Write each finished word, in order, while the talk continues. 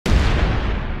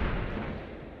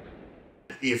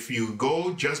if you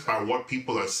go just by what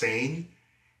people are saying,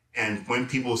 and when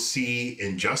people see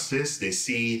injustice, they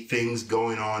see things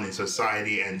going on in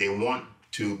society, and they want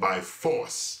to, by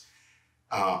force,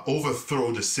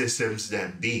 overthrow the systems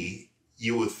that be,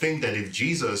 you would think that if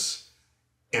Jesus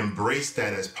embraced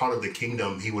that as part of the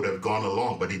kingdom, he would have gone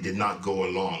along, but he did not go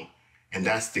along. And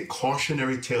that's the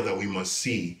cautionary tale that we must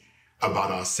see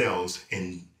about ourselves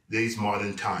in these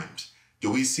modern times.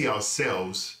 Do we see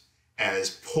ourselves as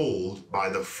pulled by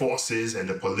the forces and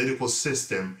the political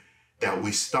system that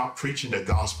we stop preaching the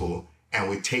gospel and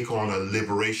we take on a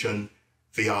liberation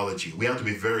theology? We have to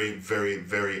be very, very,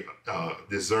 very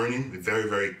discerning, be very,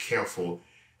 very careful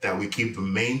that we keep the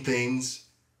main things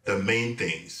the main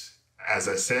things. As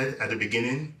I said at the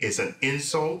beginning, it's an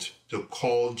insult to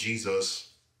call Jesus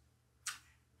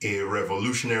a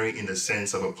revolutionary in the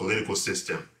sense of a political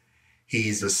system.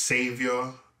 He's the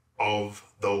savior of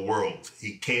the world.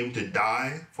 He came to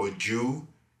die for Jew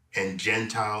and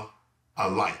Gentile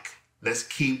alike. Let's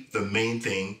keep the main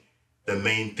thing the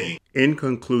main thing. In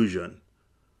conclusion,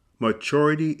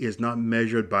 maturity is not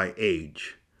measured by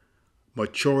age.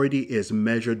 Maturity is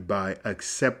measured by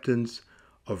acceptance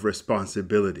of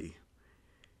responsibility.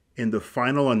 In the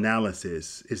final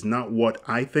analysis, it's not what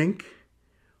I think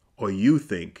or you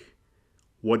think.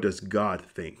 What does God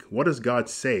think? What does God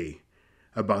say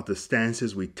about the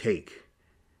stances we take,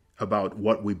 about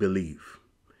what we believe?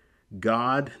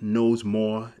 God knows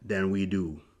more than we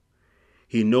do.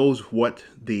 He knows what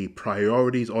the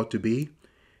priorities ought to be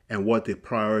and what the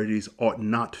priorities ought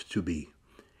not to be.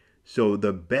 So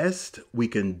the best we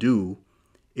can do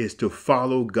is to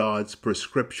follow God's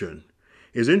prescription.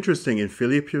 It's interesting, in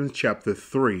Philippians chapter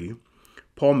 3,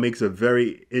 Paul makes a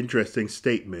very interesting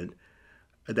statement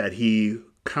that he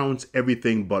counts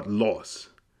everything but loss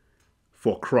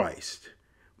for Christ.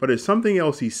 But there's something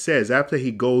else he says after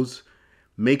he goes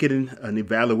making an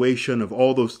evaluation of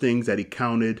all those things that he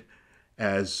counted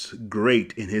as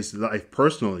great in his life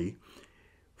personally.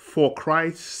 For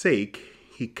Christ's sake,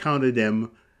 he counted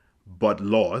them but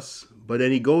loss. But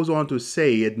then he goes on to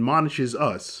say, he admonishes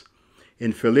us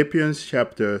in Philippians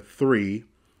chapter 3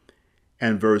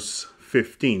 and verse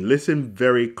 15. Listen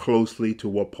very closely to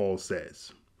what Paul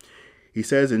says. He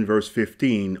says in verse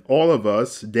 15, all of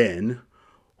us then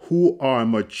who are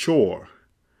mature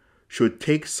should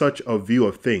take such a view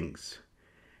of things.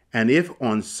 And if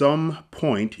on some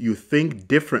point you think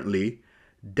differently,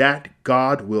 that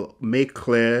God will make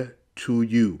clear to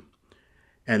you.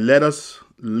 And let us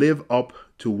live up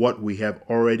to what we have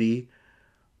already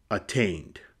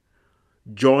attained.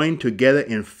 Join together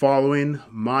in following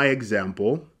my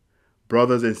example,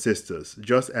 brothers and sisters,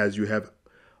 just as you have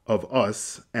of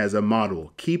us as a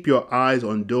model. Keep your eyes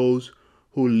on those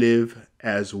who live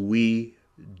as we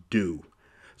do.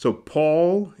 So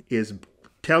Paul is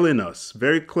telling us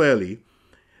very clearly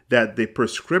that the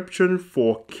prescription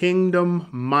for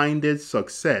kingdom-minded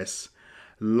success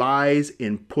lies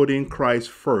in putting Christ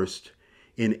first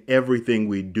in everything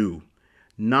we do,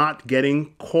 not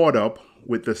getting caught up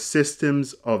with the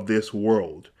systems of this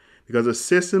world, because the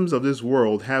systems of this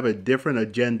world have a different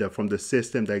agenda from the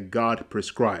system that God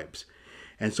prescribes.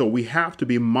 And so we have to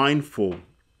be mindful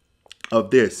of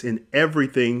this in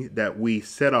everything that we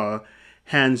set our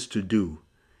hands to do.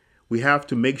 We have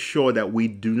to make sure that we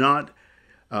do not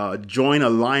join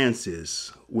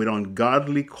alliances with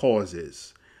ungodly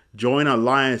causes, join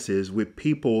alliances with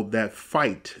people that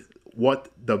fight what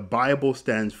the Bible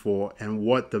stands for and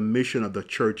what the mission of the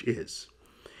church is.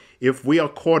 If we are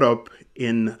caught up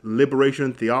in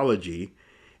liberation theology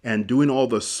and doing all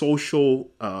the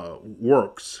social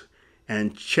works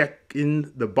and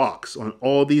checking the box on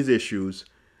all these issues,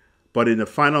 but in the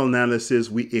final analysis,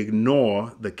 we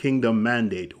ignore the kingdom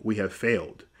mandate, we have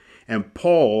failed. And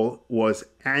Paul was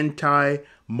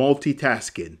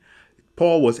anti-multitasking.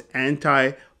 Paul was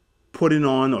anti-putting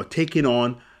on or taking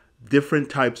on different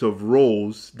types of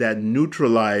roles that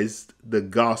neutralized the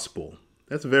gospel.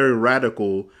 That's a very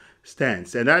radical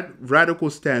stance. And that radical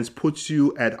stance puts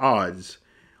you at odds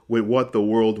with what the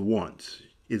world wants.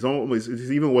 It's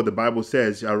even what the Bible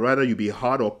says, I'd rather you be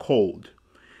hot or cold.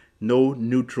 No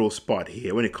neutral spot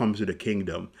here when it comes to the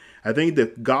kingdom. I think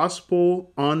the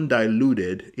gospel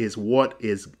undiluted is what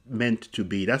is meant to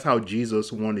be. That's how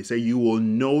Jesus wanted to say, you will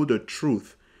know the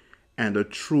truth and the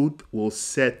truth will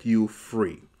set you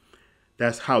free.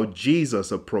 That's how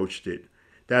Jesus approached it.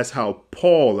 That's how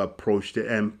Paul approached it.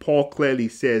 And Paul clearly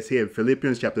says here in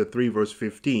Philippians chapter 3, verse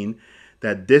 15,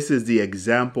 that this is the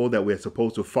example that we're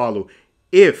supposed to follow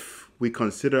if we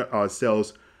consider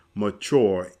ourselves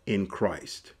mature in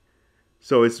Christ.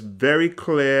 So it's very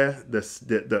clear,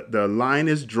 the line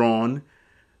is drawn.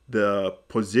 The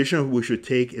position we should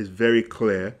take is very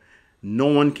clear. No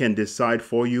one can decide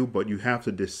for you, but you have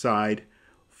to decide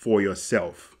for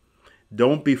yourself.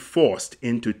 Don't be forced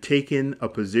into taking a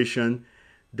position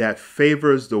that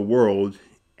favors the world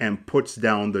and puts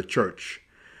down the church.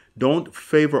 Don't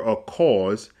favor a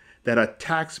cause that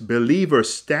attacks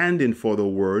believers standing for the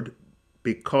word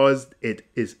because it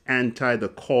is anti the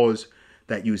cause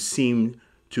that you seem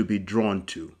to be drawn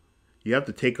to. You have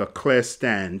to take a clear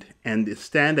stand, and the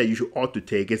stand that you ought to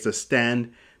take is a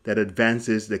stand that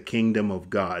advances the kingdom of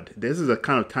God. This is the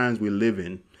kind of times we live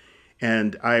in,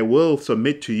 and I will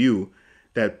submit to you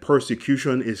that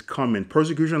persecution is coming.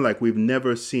 Persecution like we've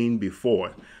never seen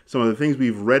before. Some of the things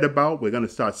we've read about, we're going to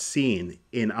start seeing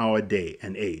in our day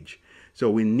and age. So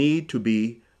we need to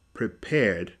be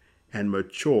prepared and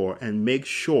mature and make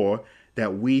sure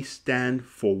that we stand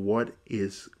for what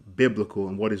is biblical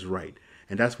and what is right.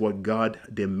 And that's what God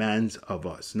demands of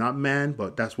us. Not man,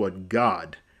 but that's what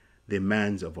God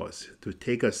demands of us, to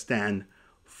take a stand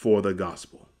for the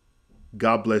gospel.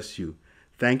 God bless you.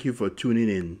 Thank you for tuning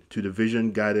in to the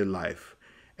Vision Guided Life.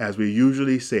 As we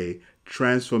usually say,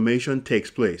 transformation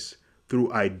takes place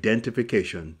through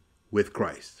identification with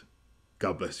Christ.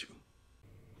 God bless you.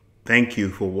 Thank you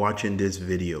for watching this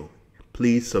video.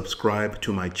 Please subscribe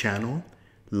to my channel,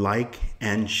 like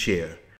and share.